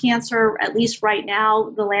positive breast cancer, at least right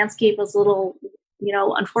now, the landscape is a little,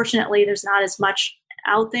 unfortunately, there's not as much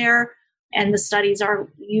out there. And the studies are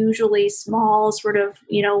usually small, sort of,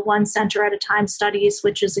 one center at a time studies,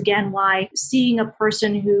 which is, again, why seeing a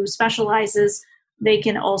person who specializes, they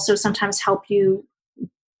can also sometimes help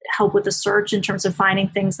with the search in terms of finding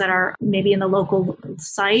things that are maybe in the local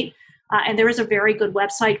site. And there is a very good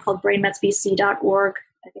website called brainmetsbc.org.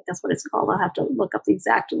 I think that's what it's called. I'll have to look up the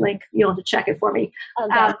exact link. You'll have to check it for me.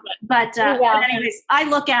 Okay. But anyways, I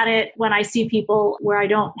look at it when I see people where I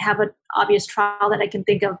don't have an obvious trial that I can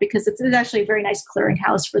think of, because it's actually a very nice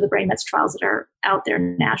clearinghouse for the brain mets trials that are out there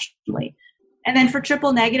nationally. And then for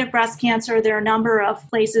triple negative breast cancer, there are a number of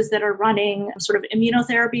places that are running sort of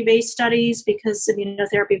immunotherapy-based studies, because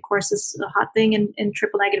immunotherapy, of course, is a hot thing in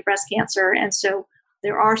triple negative breast cancer. And so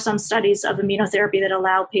there are some studies of immunotherapy that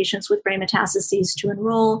allow patients with brain metastases to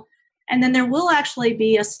enroll. And then there will actually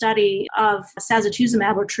be a study of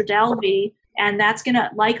sacituzumab or Trodelvy, and that's going to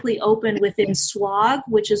likely open within SWOG,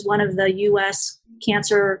 which is one of the U.S.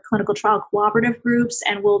 cancer clinical trial cooperative groups,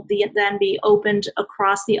 and will then be opened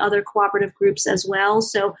across the other cooperative groups as well.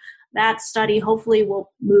 So that study hopefully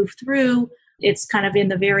will move through. It's kind of in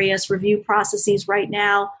the various review processes right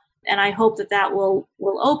now. And I hope that will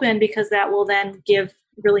open, because that will then give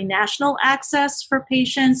really national access for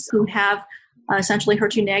patients who have essentially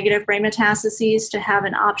HER2 negative brain metastases to have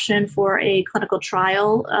an option for a clinical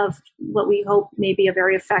trial of what we hope may be a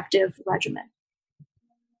very effective regimen.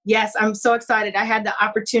 Yes, I'm so excited. I had the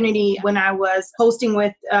opportunity when I was hosting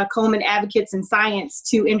with Komen Advocates in Science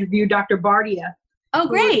to interview Dr. Bardia. Oh,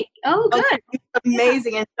 great. Oh, good.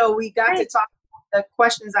 Amazing. Yeah. And so we got to talk. The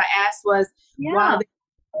questions I asked was, wow,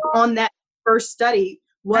 on that first study,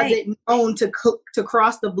 was it known to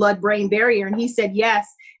cross the blood-brain barrier? And he said yes,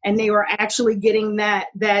 and they were actually getting that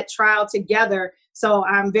trial together. So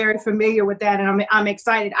I'm very familiar with that, and I'm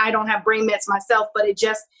excited. I don't have brain mets myself, but it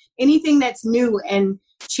just, anything that's new and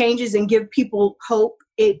changes and give people hope,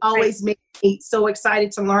 it always makes me so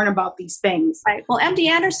excited to learn about these things. Right. Well, MD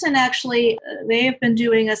Anderson actually, they have been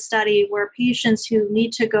doing a study where patients who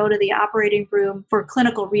need to go to the operating room for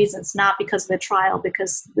clinical reasons, not because of the trial,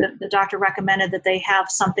 because the doctor recommended that they have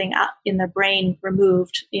something in the brain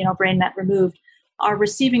removed, brain met removed, are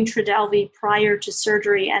receiving Trodelvy prior to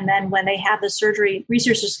surgery. And then when they have the surgery,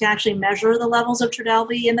 researchers can actually measure the levels of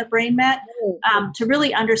Trodelvy in the brain met to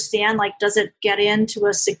really understand, does it get into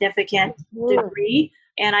a significant degree?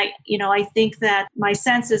 And I think that my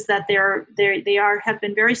sense is that have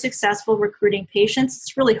been very successful recruiting patients.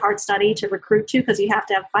 It's a really hard study to recruit to because you have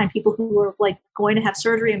to find people who are like going to have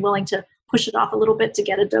surgery and willing to push it off a little bit to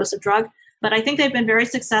get a dose of drug. But I think they've been very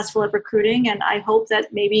successful at recruiting, and I hope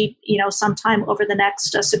that maybe, sometime over the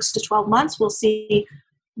next 6 to 12 months, we'll see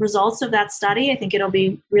results of that study. I think it'll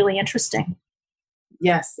be really interesting.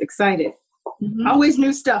 Yes, excited. Mm-hmm. Always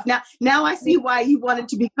new stuff. Now I see why you wanted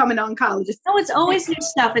to become an oncologist. No, it's always new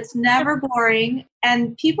stuff. It's never boring.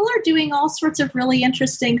 And people are doing all sorts of really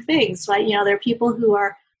interesting things. Right? There are people who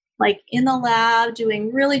are like in the lab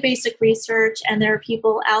doing really basic research, and there are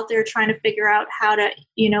people out there trying to figure out how to,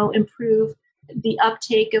 improve the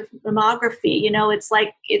uptake of mammography. It's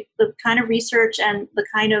like the kind of research and the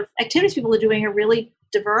kind of activities people are doing are really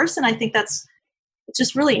diverse. And I think it's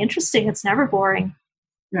just really interesting. It's never boring.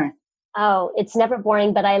 Right. Oh, it's never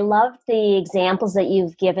boring, but I love the examples that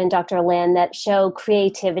you've given, Dr. Lynn, that show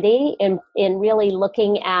creativity in really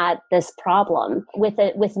looking at this problem with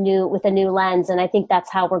a new lens. And I think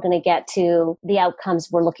that's how we're going to get to the outcomes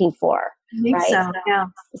we're looking for. I think so, yeah.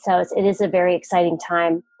 So it is a very exciting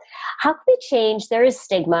time. How can we change, there is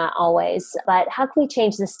stigma always, but how can we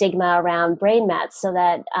change the stigma around brain mets so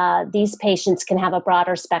that these patients can have a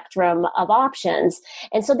broader spectrum of options?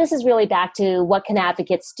 And so this is really back to what can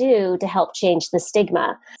advocates do to help change the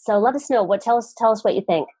stigma. So let us know, tell us what you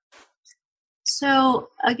think. So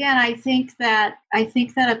again, I think that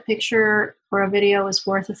a picture or a video is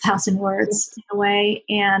worth 1,000 words in a way.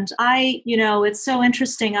 And it's so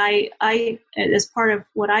interesting. I, as part of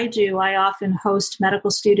what I do, I often host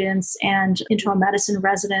medical students and internal medicine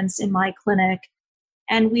residents in my clinic.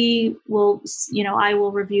 And I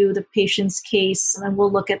will review the patient's case, and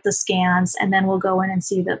we'll look at the scans, and then we'll go in and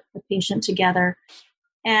see the patient together.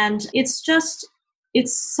 And it's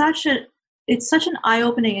such an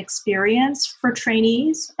eye-opening experience for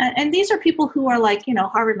trainees. And these are people who are like,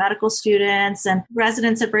 Harvard medical students and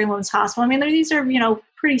residents at Brigham Women's Hospital. I mean, these are,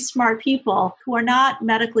 pretty smart people who are not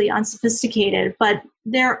medically unsophisticated, but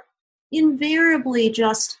they're invariably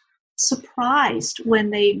just surprised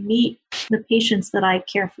when they meet the patients that I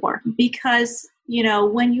care for. Because,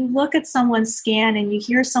 when you look at someone's scan and you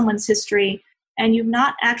hear someone's history and you've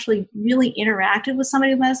not actually really interacted with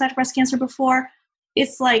somebody with metastatic breast cancer before,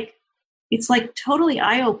 it's like totally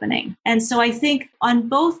eye-opening. And so I think on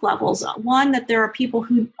both levels, one, that there are people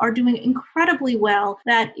who are doing incredibly well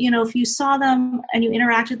that, if you saw them and you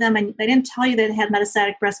interacted with them and they didn't tell you they had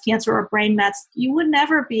metastatic breast cancer or brain mets, you would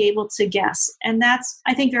never be able to guess. And that's,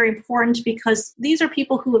 I think, very important because these are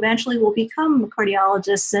people who eventually will become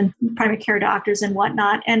cardiologists and primary care doctors and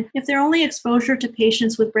whatnot. And if their only exposure to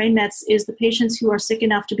patients with brain mets is the patients who are sick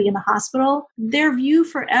enough to be in the hospital, their view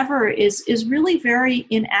forever is really very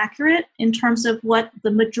inaccurate in terms of what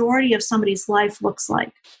the majority of somebody's life looks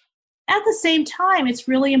like. At the same time, it's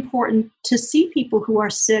really important to see people who are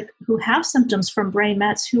sick, who have symptoms from brain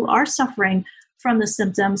mets, who are suffering from the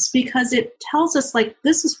symptoms, because it tells us,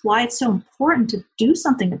 this is why it's so important to do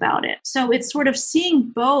something about it. So it's sort of seeing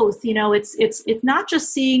both, it's not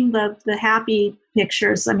just seeing the happy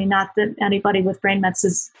pictures. I mean, not that anybody with brain mets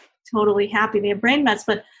is totally happy they have brain mets,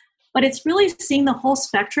 but it's really seeing the whole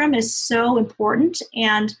spectrum is so important.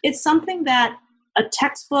 And it's something that a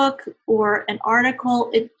textbook or an article,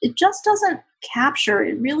 it just doesn't capture.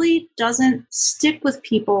 It really doesn't stick with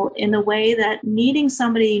people in the way that meeting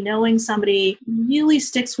somebody, knowing somebody really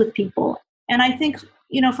sticks with people. And I think,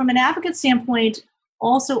 from an advocate standpoint,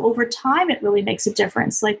 also over time, it really makes a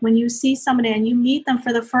difference. Like when you see somebody and you meet them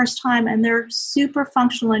for the first time and they're super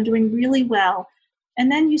functional and doing really well,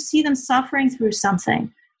 and then you see them suffering through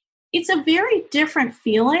something, it's a very different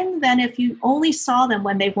feeling than if you only saw them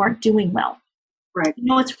when they weren't doing well. Right.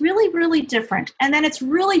 It's really, really different. And then it's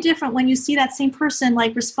really different when you see that same person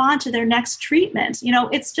respond to their next treatment.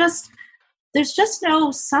 It's just, there's just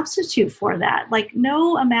no substitute for that.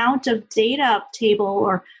 No amount of data table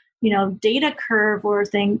or, data curve or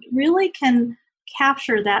thing really can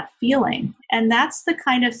capture that feeling. And that's the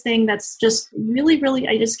kind of thing that's just really, really,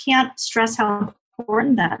 I just can't stress how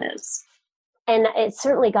important that is. And it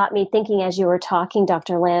certainly got me thinking as you were talking,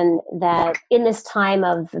 Dr. Lynn, that in this time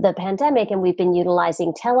of the pandemic and we've been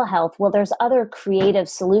utilizing telehealth, well, there's other creative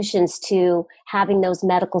solutions to having those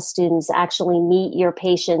medical students actually meet your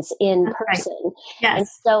patients in person. Right. Yes. And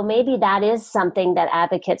so maybe that is something that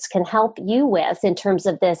advocates can help you with in terms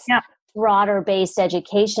of this broader based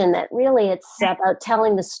education, that really it's about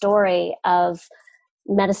telling the story of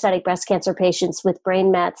metastatic breast cancer patients with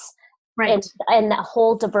brain mets Right. And the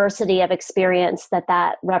whole diversity of experience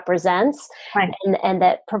that represents. Right. And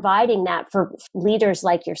that providing that for leaders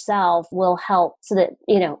like yourself will help so that,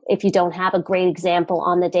 if you don't have a great example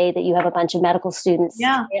on the day that you have a bunch of medical students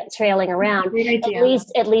trailing around,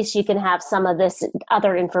 at least you can have some of this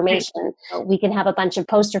other information. Right. We can have a bunch of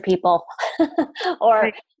poster people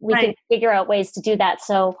or we can figure out ways to do that.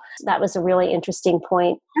 So that was a really interesting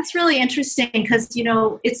point. That's really interesting because,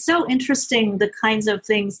 it's so interesting the kinds of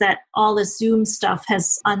things that all this Zoom stuff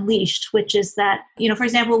has unleashed, which is that, for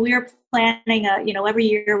example, we are planning every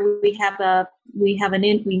year we had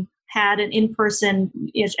an in-person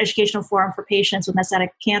educational forum for patients with metastatic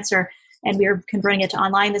cancer, and we are converting it to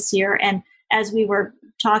online this year. And as we were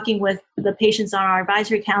talking with the patients on our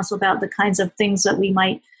advisory council about the kinds of things that we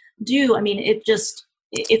might do,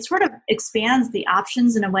 it sort of expands the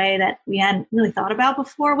options in a way that we hadn't really thought about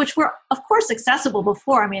before, which were, of course, accessible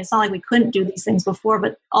before. It's not like we couldn't do these things before,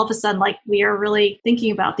 but all of a sudden, we are really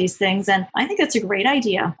thinking about these things. And I think that's a great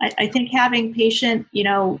idea. I think having patient,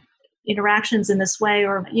 interactions in this way,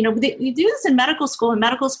 or, we do this in medical school. In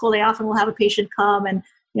medical school, they often will have a patient come and,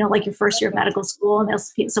 like your first year of medical school, and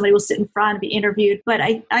somebody will sit in front and be interviewed. But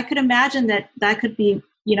I could imagine that could be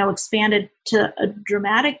expanded to a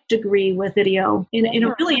dramatic degree with video in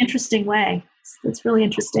a really interesting way. It's really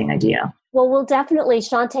interesting idea. Well, we'll definitely,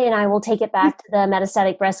 Shante and I will take it back to the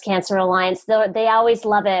Metastatic Breast Cancer Alliance. They always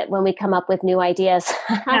love it when we come up with new ideas.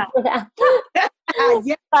 But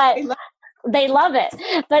they love it.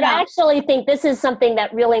 But I actually think this is something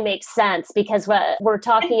that really makes sense because we're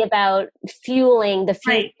talking about fueling the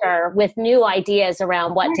future with new ideas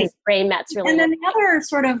around what does brain mets really And then the other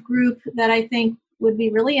sort of group that I think would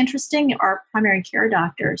be really interesting are primary care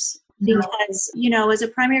doctors. Because, as a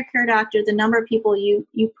primary care doctor, the number of people you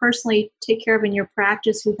personally take care of in your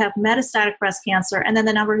practice who have metastatic breast cancer, and then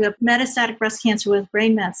the number who have metastatic breast cancer with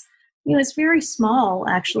brain mets, it's very small,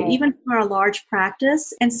 actually, even for a large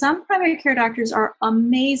practice. And some primary care doctors are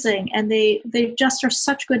amazing, and they just are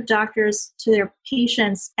such good doctors to their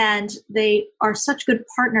patients, and they are such good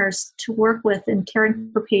partners to work with in caring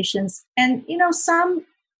for patients. And, some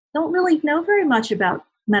don't really know very much about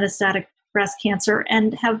metastatic breast cancer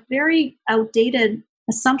and have very outdated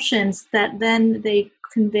assumptions that then they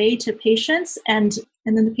convey to patients, and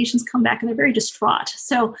then the patients come back and they're very distraught.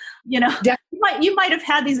 So, you might have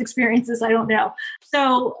had these experiences. I don't know.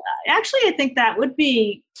 So actually, I think that would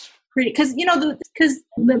be pretty, because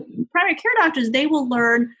the primary care doctors, they'll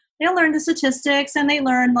learn the statistics, and they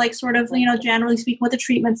learn generally speaking what the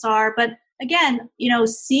treatments are. But again,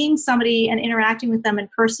 seeing somebody and interacting with them in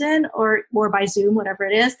person or by Zoom, whatever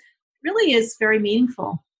it is, really is very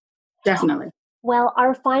meaningful. Definitely. Well,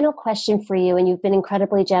 our final question for you, and you've been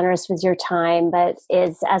incredibly generous with your time, but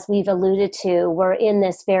is, as we've alluded to, we're in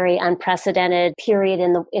this very unprecedented period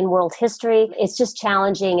in world history. It's just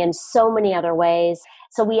challenging in so many other ways.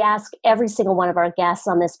 So we ask every single one of our guests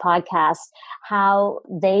on this podcast how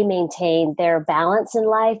they maintain their balance in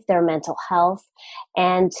life, their mental health,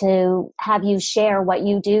 and to have you share what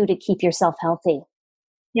you do to keep yourself healthy.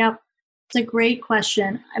 Yep. It's a great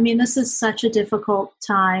question. This is such a difficult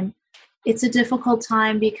time. It's a difficult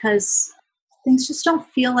time because things just don't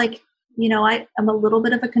feel like, I'm a little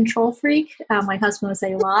bit of a control freak. My husband would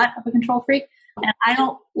say a lot of a control freak. And I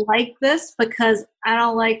don't like this because I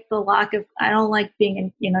don't like I don't like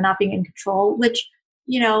being not being in control, which,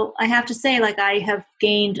 I have to say, I have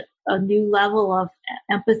gained a new level of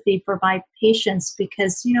empathy for my patients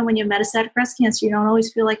because, when you have metastatic breast cancer, you don't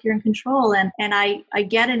always feel like you're in control. And I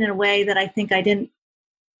get it in a way that I think I didn't,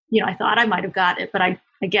 I thought I might have got it, but I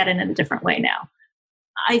get it in a different way now.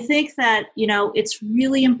 I think that, it's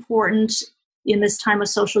really important in this time of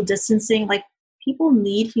social distancing, people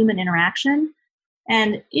need human interaction,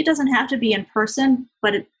 and it doesn't have to be in person,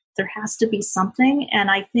 but there has to be something.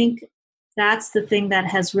 And I think that's the thing that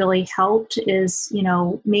has really helped is,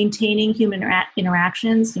 maintaining human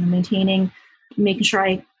interactions, making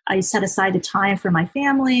sure I set aside the time for my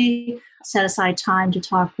family, set aside time to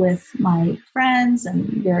talk with my friends and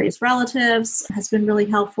various relatives has been really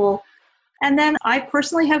helpful. And then I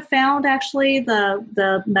personally have found actually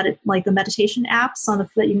the meditation apps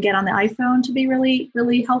that you can get on the iPhone to be really,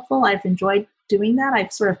 really helpful. I've enjoyed doing that.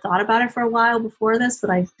 I've sort of thought about it for a while before this, but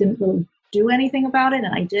I didn't really do anything about it,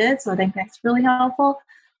 and I did. So I think that's really helpful.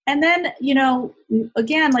 And then,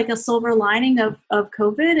 again, a silver lining of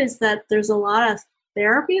COVID is that there's a lot of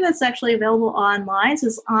therapy that's actually available online. So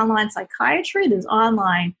there's online psychiatry, there's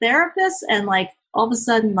online therapists, and all of a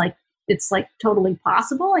sudden, it's totally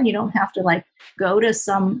possible, and you don't have to go to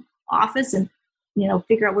some office and,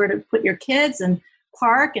 figure out where to put your kids and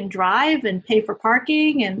park and drive and pay for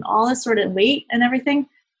parking and all this sort of wait and everything.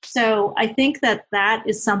 So I think that that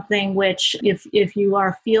is something which, if you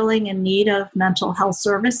are feeling in need of mental health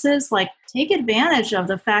services, like take advantage of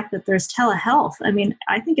the fact that there's telehealth. I mean,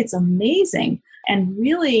 I think it's amazing and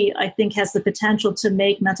really, I think has the potential to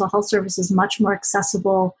make mental health services much more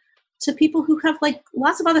accessible to people who have like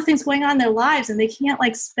lots of other things going on in their lives and they can't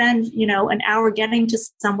like spend, an hour getting to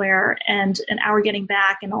somewhere and an hour getting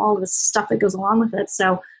back and all of the stuff that goes along with it.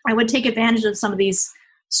 So I would take advantage of some of these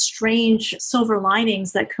strange silver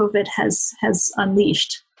linings that COVID has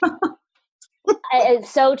unleashed. It's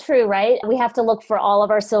so true, right? We have to look for all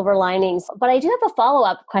of our silver linings. But I do have a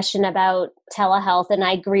follow-up question about telehealth, and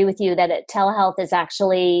I agree with you that telehealth has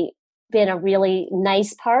actually been a really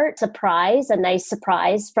nice a nice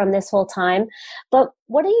surprise from this whole time. But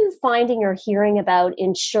what are you finding or hearing about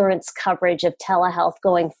insurance coverage of telehealth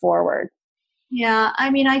going forward? Yeah, I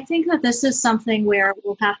mean, I think that this is something where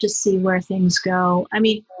we'll have to see where things go. I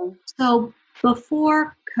mean, so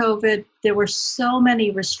before COVID, there were so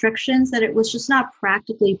many restrictions that it was just not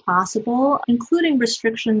practically possible, including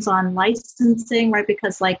restrictions on licensing, right?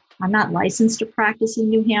 Because like, I'm not licensed to practice in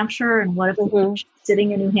New Hampshire. And what if I'm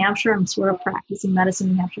sitting in New Hampshire, I'm sort of practicing medicine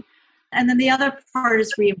in New Hampshire. And then the other part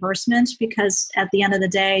is reimbursement, because at the end of the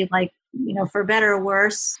day, like, for better or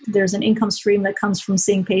worse, there's an income stream that comes from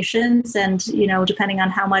seeing patients. And, depending on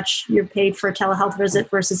how much you're paid for a telehealth visit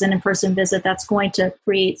versus an in-person visit, that's going to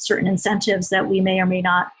create certain incentives that we may or may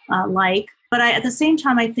not like. But at the same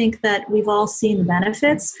time, I think that we've all seen the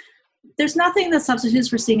benefits. There's nothing that substitutes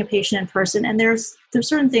for seeing a patient in person. And there's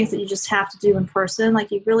certain things that you just have to do in person.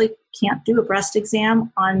 Like you really can't do a breast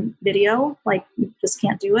exam on video. Like you just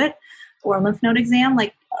can't do it. Or a lymph node exam.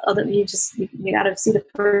 Like you got to see the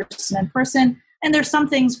person in person. And there's some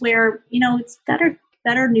things where, it's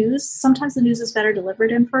better news. Sometimes the news is better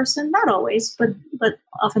delivered in person. Not always, but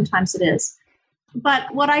oftentimes it is.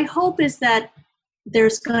 But what I hope is that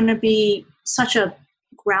there's going to be such a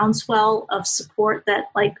groundswell of support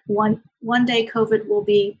that like one day COVID will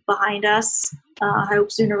be behind us. I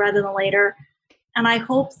hope sooner rather than later. And I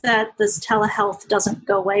hope that this telehealth doesn't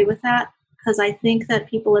go away with that, because I think that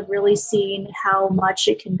people have really seen how much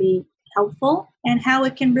it can be helpful and how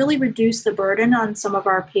it can really reduce the burden on some of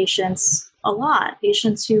our patients a lot.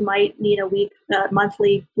 Patients who might need a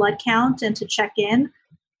monthly blood count and to check in.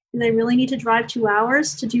 Do they really need to drive 2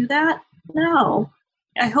 hours to do that? No.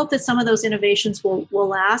 I hope that some of those innovations will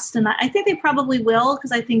last. And I think they probably will,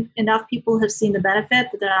 because I think enough people have seen the benefit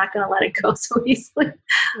that they're not going to let it go so easily.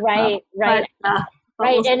 Right. Right.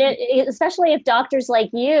 And especially if doctors like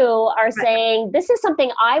you are saying, this is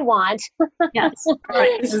something I want. Yes.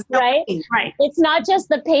 Right. This is right. It's not just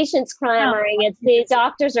the patients clamoring. It's the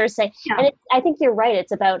doctors are saying, and I think you're right.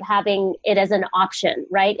 It's about having it as an option,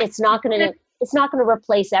 right? It's not going to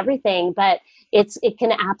replace everything, but it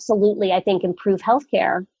can absolutely, I think, improve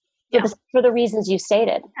healthcare for the reasons you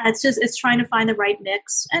stated. It's trying to find the right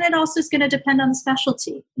mix. And it also is going to depend on the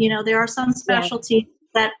specialty. There are some specialties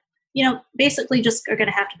that, basically just are going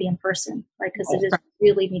to have to be in person, right? Because it just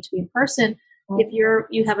really need to be in person. If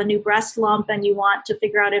you have a new breast lump and you want to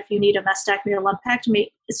figure out if you need a mastectomy or lumpectomy,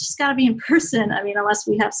 it's just got to be in person. I mean, unless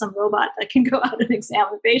we have some robot that can go out and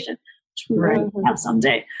examine the patient, which we might have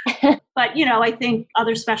someday. But, I think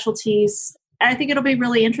other specialties, I think it'll be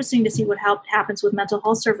really interesting to see what happens with mental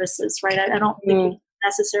health services, right? I don't think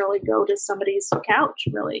necessarily go to somebody's couch,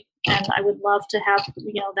 really. And I would love to have,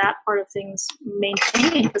 that part of things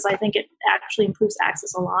maintained, because I think it actually improves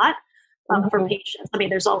access a lot for patients. I mean,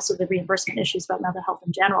 there's also the reimbursement issues about mental health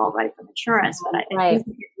in general, right, from insurance, but I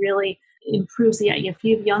think it really improves if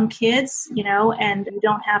you have young kids, and you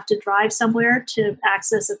don't have to drive somewhere to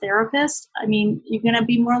access a therapist, I mean, you're going to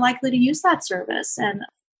be more likely to use that service. And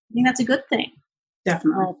I think that's a good thing.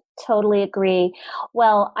 Definitely. I totally agree.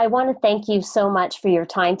 Well, I want to thank you so much for your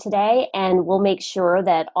time today, and we'll make sure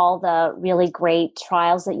that all the really great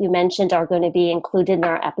trials that you mentioned are going to be included in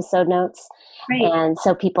our episode notes. Great. And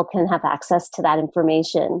so people can have access to that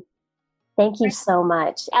information. Thank you so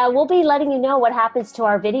much. We'll be letting you know what happens to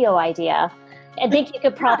our video idea. I think you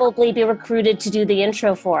could probably be recruited to do the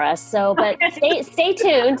intro for us. So, but stay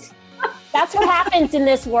tuned. That's what happens in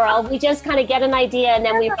this world. We just kind of get an idea and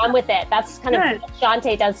then we run with it. That's kind of what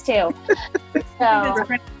Shante does too. So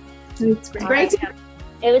it's great.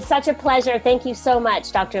 It was such a pleasure. Thank you so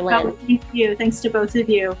much, Dr. Lynn. Thank you. Thanks to both of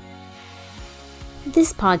you.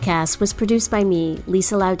 This podcast was produced by me,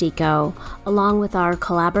 Lisa Laudico, along with our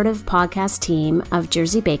collaborative podcast team of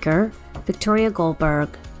Jersey Baker, Victoria Goldberg,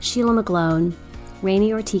 Sheila McGlone,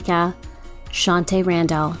 Rainey Ortica, Shante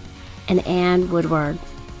Randall, and Anne Woodward.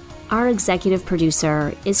 Our executive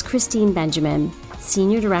producer is Christine Benjamin,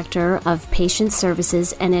 Senior Director of Patient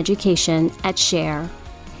Services and Education at SHARE.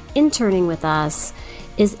 Interning with us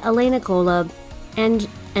is Elena Golub and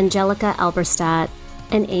Angelica Alberstadt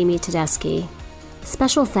and Amy Tedeschi.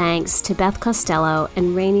 Special thanks to Beth Costello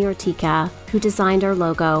and Rainey Ortica, who designed our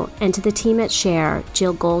logo, and to the team at Share,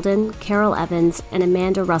 Jill Golden, Carol Evans, and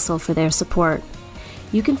Amanda Russell for their support.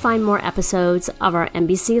 You can find more episodes of our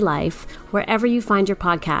NBC Life wherever you find your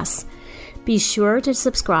podcasts. Be sure to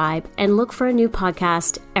subscribe and look for a new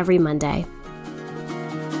podcast every Monday.